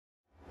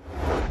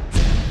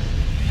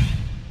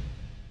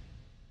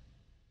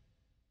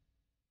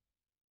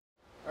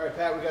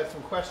Pat, we got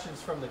some questions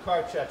from the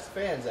CARCHEX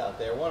fans out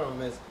there. One of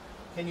them is,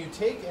 can you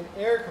take an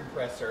air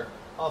compressor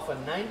off a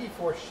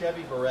 94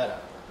 Chevy Bretta?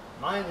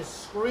 Mine is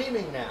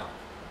screaming now.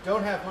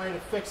 Don't have money to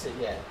fix it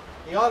yet.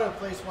 The auto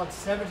place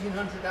wants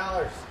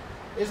 $1,700.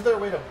 Is there a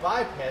way to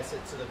bypass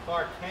it so the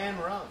car can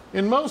run?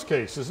 In most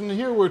cases, and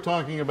here we're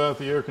talking about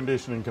the air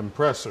conditioning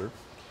compressor,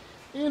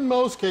 in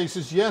most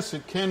cases, yes,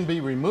 it can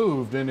be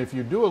removed, and if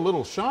you do a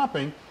little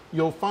shopping,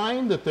 you'll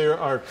find that there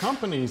are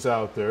companies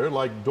out there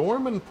like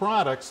Dorman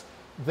Products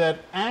that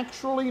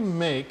actually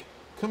make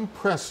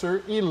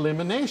compressor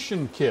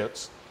elimination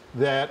kits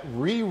that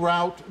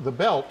reroute the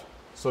belt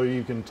so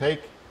you can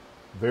take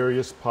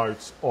various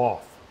parts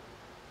off.